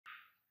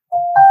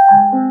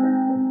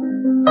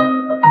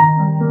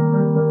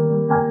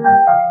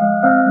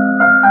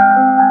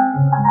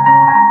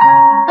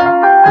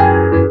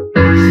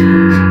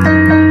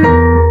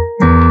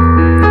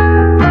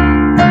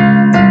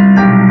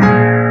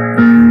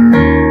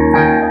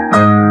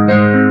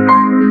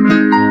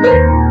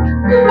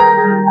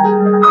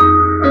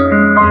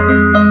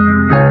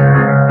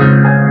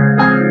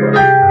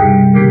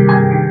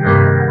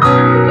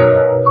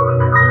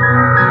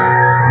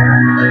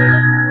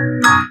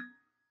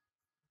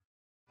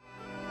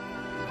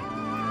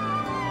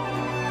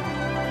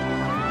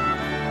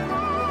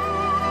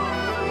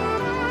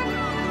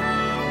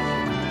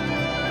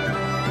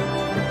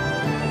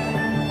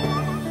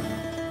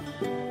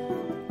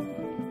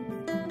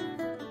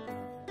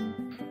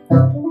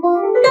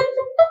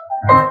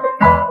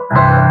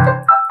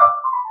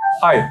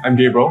Hi, I'm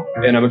Gabriel,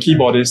 and I'm a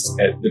keyboardist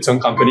at the TENG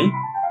company.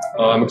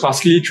 I'm a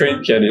classically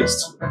trained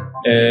pianist,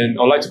 and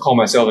I'd like to call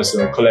myself as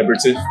a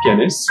collaborative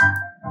pianist.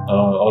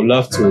 I'd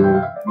love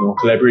to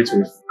collaborate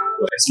with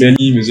as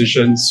many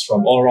musicians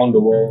from all around the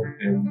world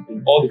and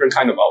in all different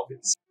kind of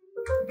outfits.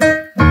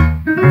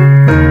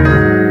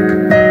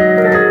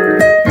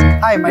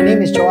 Hi, my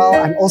name is Joel.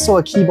 I'm also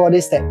a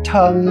keyboardist at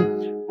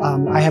TENG.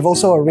 I have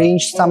also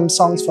arranged some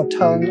songs for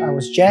TENG. I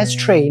was jazz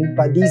trained,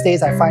 but these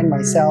days I find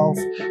myself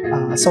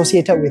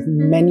associated with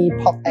many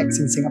pop acts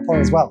in Singapore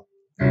as well.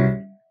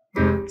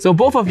 So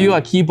both of you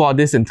are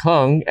keyboardists in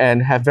TENG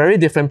and have very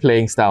different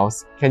playing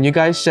styles. Can you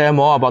guys share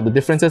more about the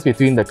differences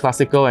between the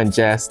classical and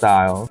jazz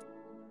style?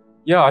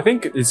 Yeah, I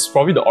think it's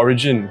probably the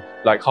origin,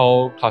 like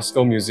how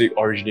classical music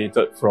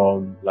originated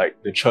from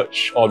like the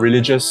church or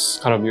religious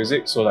kind of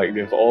music. So like we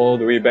have all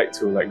the way back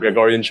to like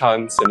Gregorian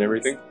chants and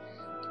everything.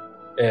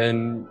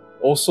 And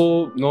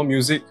also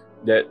music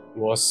that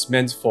was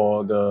meant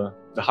for the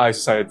high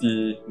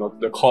society,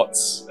 the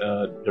courts,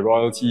 the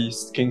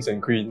royalties, kings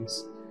and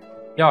queens.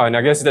 Yeah, and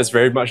I guess that's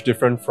very much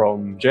different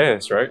from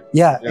jazz, right?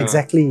 Yeah,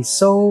 exactly.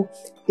 So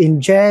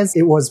in jazz,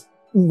 it was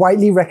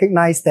widely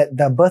recognized that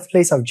the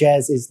birthplace of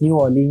jazz is New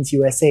Orleans,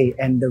 USA.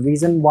 And the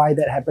reason why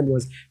that happened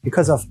was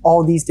because of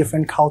all these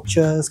different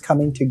cultures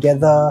coming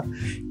together.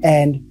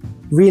 And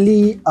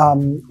really,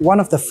 one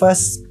of the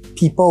first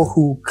people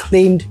who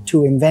claimed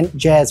to invent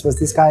jazz was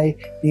this guy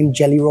named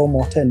Jelly Roll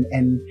Morton,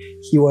 and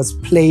he was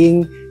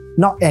playing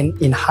not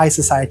in high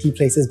society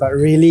places, but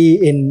really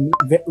in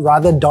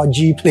rather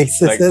dodgy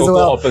places like as total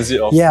well.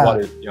 Opposite of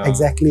what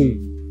exactly.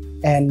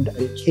 And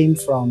it came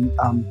from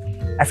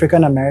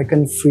African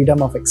American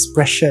freedom of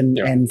expression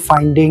and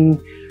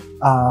finding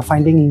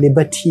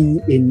liberty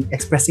in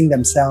expressing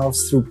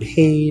themselves through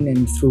pain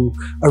and through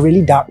a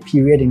really dark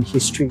period in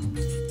history.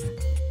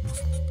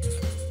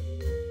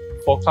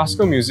 For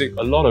classical music,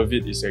 a lot of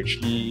it is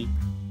actually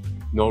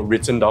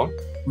written down.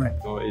 Right.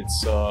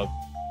 It's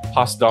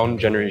passed down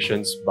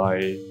generations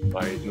by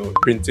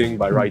printing,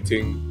 by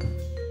writing,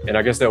 and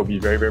I guess that would be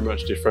very, very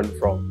much different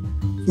from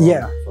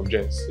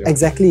jazz. Yeah.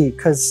 Exactly,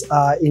 because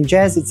in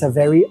jazz it's a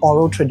very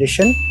oral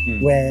tradition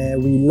where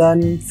we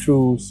learn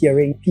through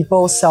hearing.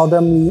 People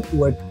seldom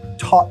were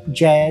taught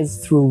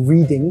jazz through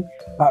reading,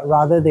 but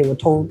rather they were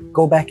told,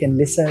 go back and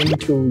listen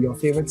to your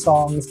favorite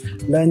songs,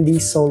 learn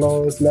these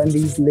solos, learn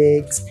these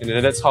licks. And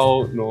then that's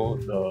how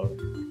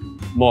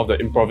more of the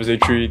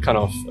improvisatory kind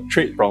of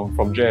trait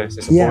from jazz,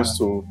 as opposed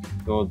to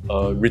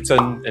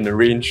written and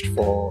arranged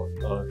for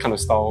kind of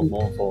style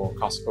more for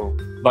classical.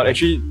 But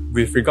actually,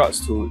 with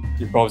regards to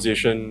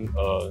improvisation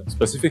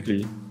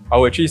specifically, I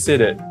would actually say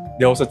that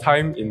there was a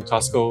time in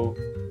classical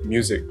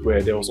music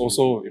where there was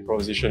also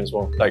improvisation as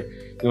well. Like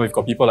you've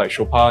got people like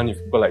Chopin, you've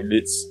got people like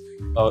Liszt,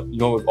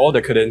 with all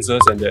the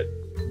cadenzas and that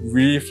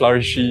really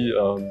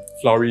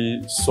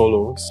flowery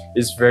solos,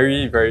 is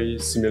very, very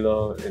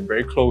similar and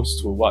very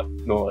close to what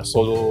a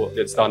solo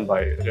that's done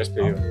by a jazz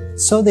player.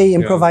 So they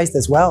improvised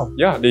as well?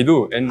 Yeah, they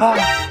do. And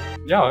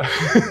yeah,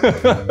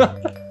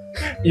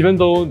 even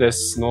though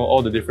there's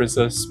all the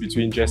differences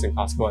between jazz and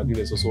classical, I think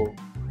there's also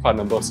quite a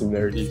number of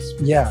similarities.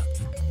 Yeah.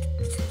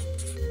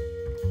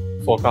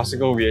 For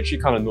classical, we actually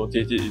kind of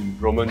notate it in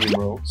Roman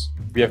numerals.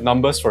 We have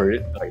numbers for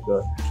it, like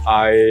the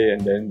I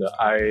and then the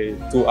I,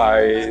 2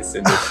 I's,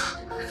 and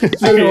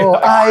Ayo,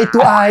 I,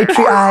 2 I,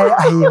 3 I,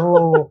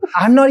 ayo.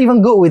 I'm not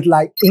even good with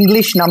like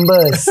English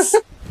numbers.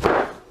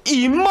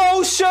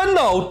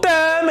 Emotional,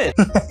 damn it!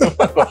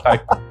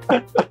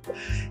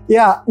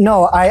 Yeah,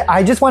 no,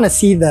 I just want to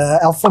see the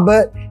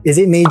alphabet. Is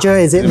it major?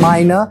 Is it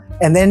minor?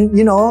 And then,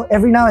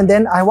 every now and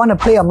then I want to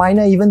play a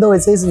minor even though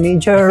it says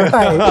major,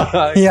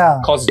 right?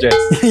 Yeah. Cause jazz.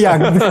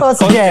 Yeah, because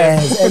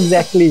jazz,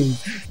 exactly.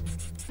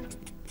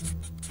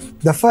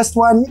 The first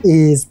one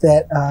is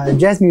that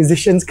jazz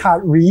musicians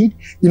can't read.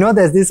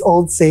 There's this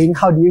old saying,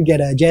 how do you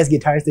get a jazz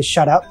guitarist to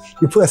shut up?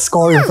 You put a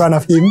score in front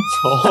of him.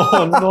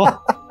 Oh no.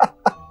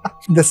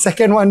 The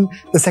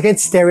second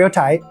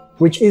stereotype,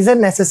 which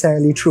isn't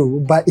necessarily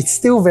true, but it's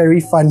still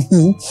very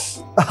funny,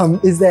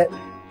 is that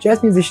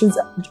jazz musicians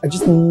are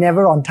just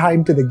never on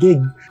time to the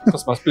gig.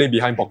 Because must play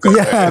behind pocket.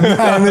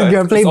 Yeah, right?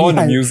 you play it's all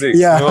behind. the music.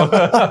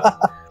 Yeah.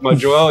 But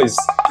Joel is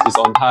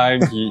on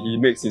time. He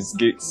makes his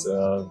gigs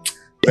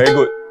very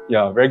good.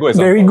 Yeah, very good.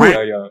 Very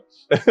good. Yeah.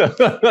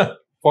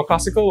 For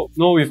classical,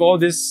 with all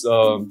this,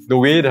 the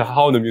way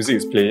how the music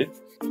is played,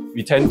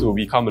 we tend to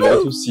become a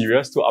little too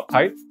serious, too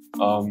uptight.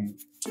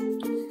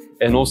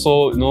 And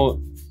also,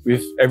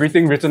 with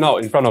everything written out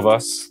in front of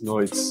us,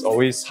 it's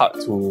always hard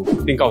to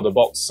think out of the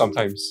box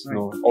sometimes.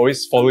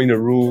 Always following the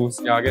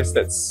rules. Yeah, I guess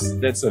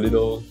that's a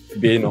little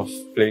bane of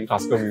playing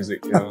classical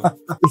music. Yeah.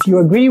 If you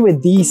agree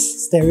with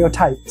these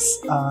stereotypes,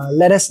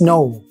 let us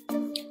know.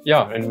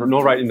 Yeah, and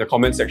write in the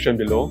comment section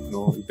below.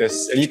 If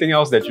there's anything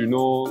else that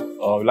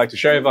would like to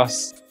share with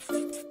us.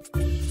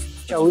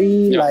 Shall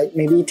we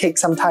maybe take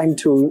some time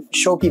to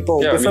show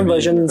people different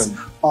versions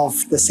of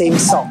the same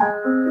song?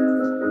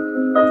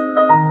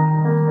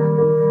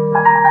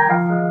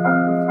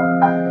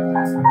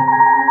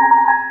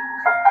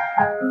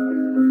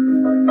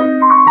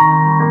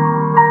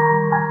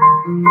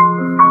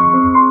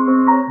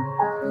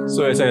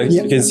 as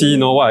you can see,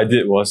 what I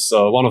did was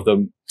one of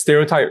the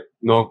stereotype,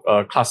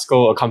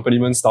 classical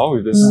accompaniment style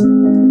with this.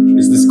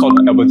 Is this called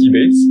the Alberti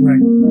bass?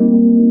 Right.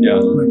 Yeah.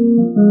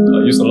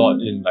 Right. Used a lot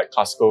in like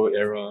classical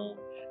era.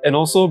 And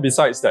also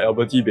besides the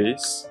Alberti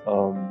bass,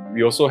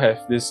 we also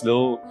have this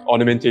little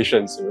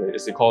ornamentations,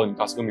 as they call in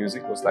classical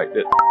music, was like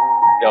that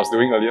I was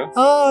doing earlier.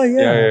 Oh,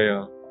 yeah.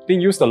 Yeah.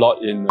 Being used a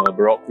lot in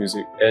Baroque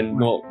music, and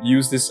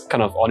use this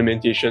kind of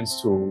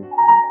ornamentations to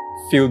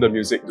feel the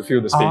music, to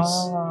feel the space.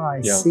 Ah,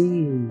 I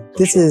see.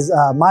 This is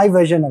my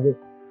version of it.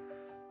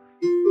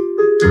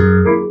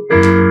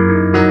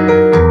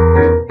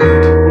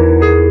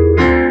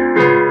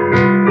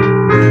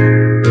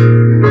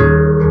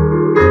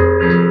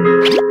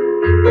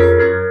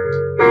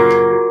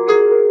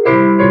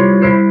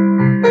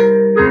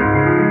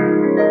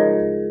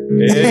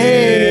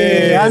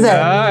 Hey, how's that?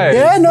 Nice.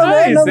 Yeah, not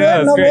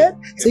Nice. bad.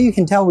 So you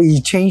can tell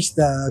we changed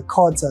the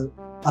chords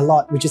a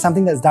lot, which is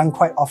something that's done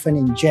quite often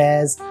in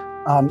jazz.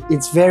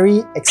 It's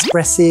very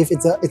expressive.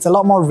 It's a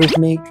lot more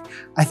rhythmic.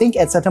 I think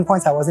at certain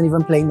points I wasn't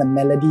even playing the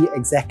melody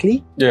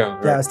exactly. Yeah,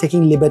 I was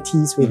taking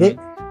liberties with it.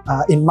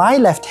 In my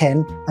left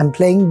hand, I'm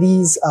playing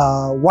these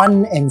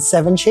 1 and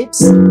 7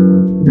 shapes.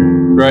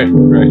 Right.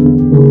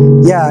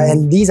 Yeah,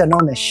 and these are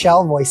known as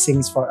shell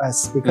voicings for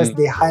us because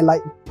they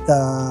highlight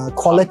the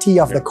quality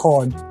of the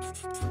chord.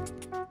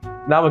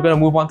 Now we're going to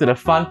move on to the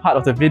fun part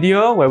of the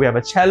video where we have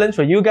a challenge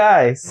for you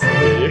guys.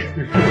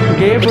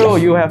 Gabriel,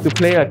 you have to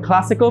play a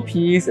classical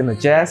piece in a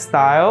jazz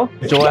style.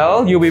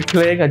 Joel, you'll be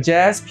playing a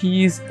jazz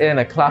piece in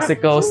a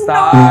classical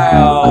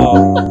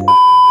style.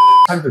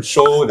 Time to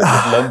show that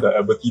you've learned the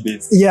Alberti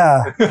bass.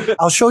 Yeah,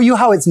 I'll show you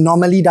how it's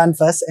normally done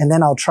first, and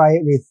then I'll try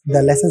it with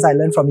the lessons I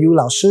learned from you,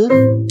 老师.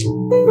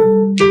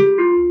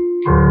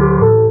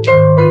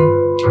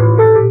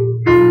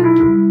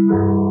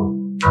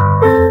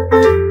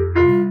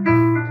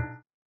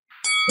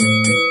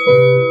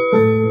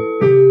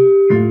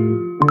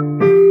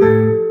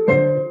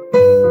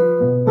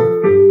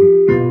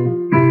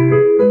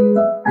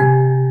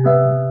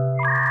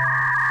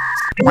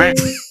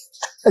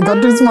 I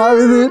got too smart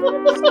with it.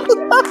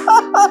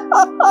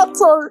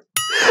 Sorry.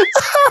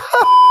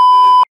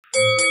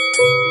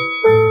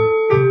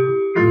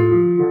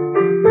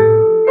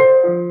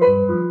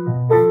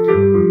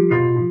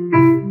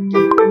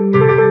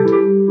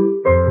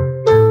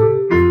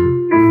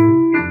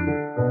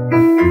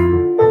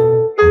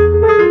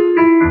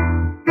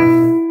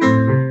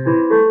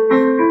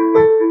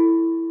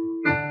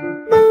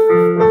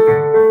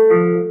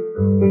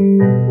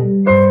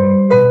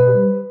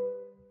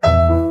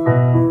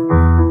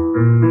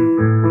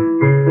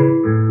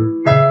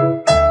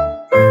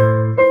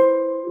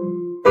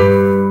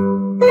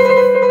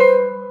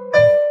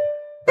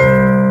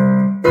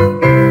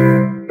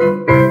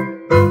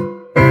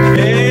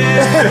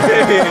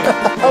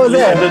 You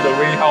ended the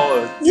way how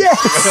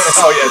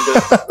you ended.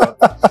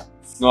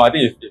 No, I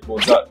think if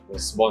Mozart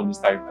was born this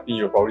time, I think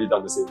you've probably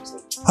done the same. So.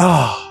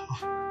 Oh,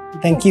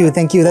 thank you.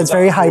 That's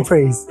very high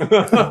praise.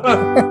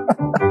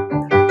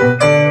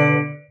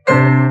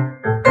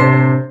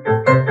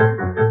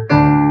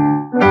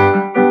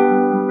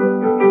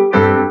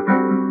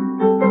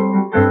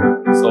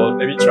 So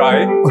let me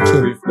try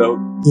with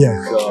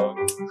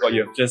what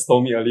you have just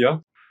told me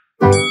earlier.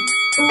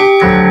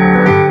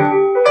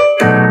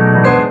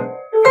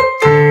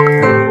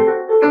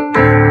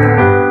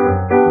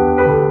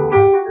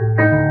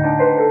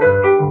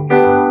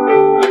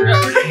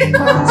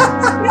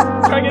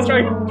 Try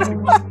again.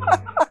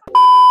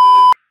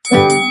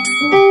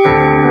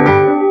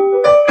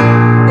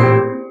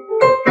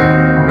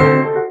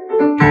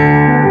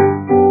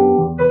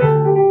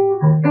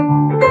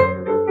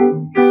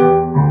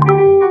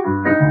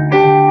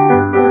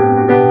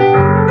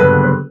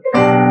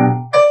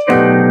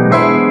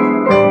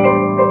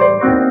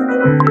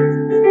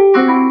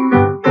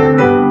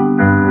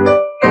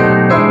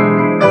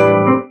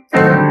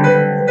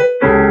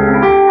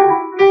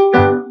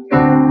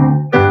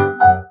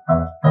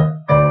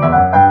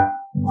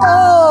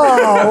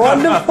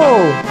 Wonderful!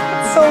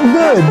 So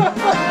good!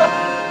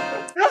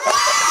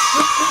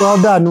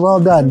 Well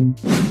done.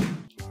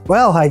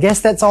 Well, I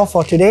guess that's all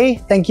for today.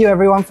 Thank you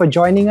everyone for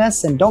joining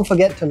us, and don't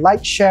forget to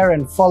like, share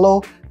and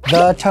follow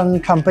The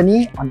TENG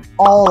Company on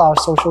all our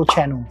social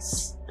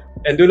channels.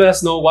 And do let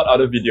us know what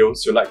other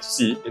videos you'd like to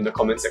see in the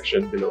comment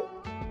section below.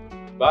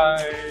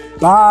 Bye!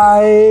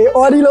 Bye!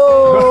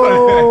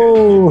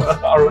 Odilo!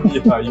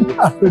 Aroni.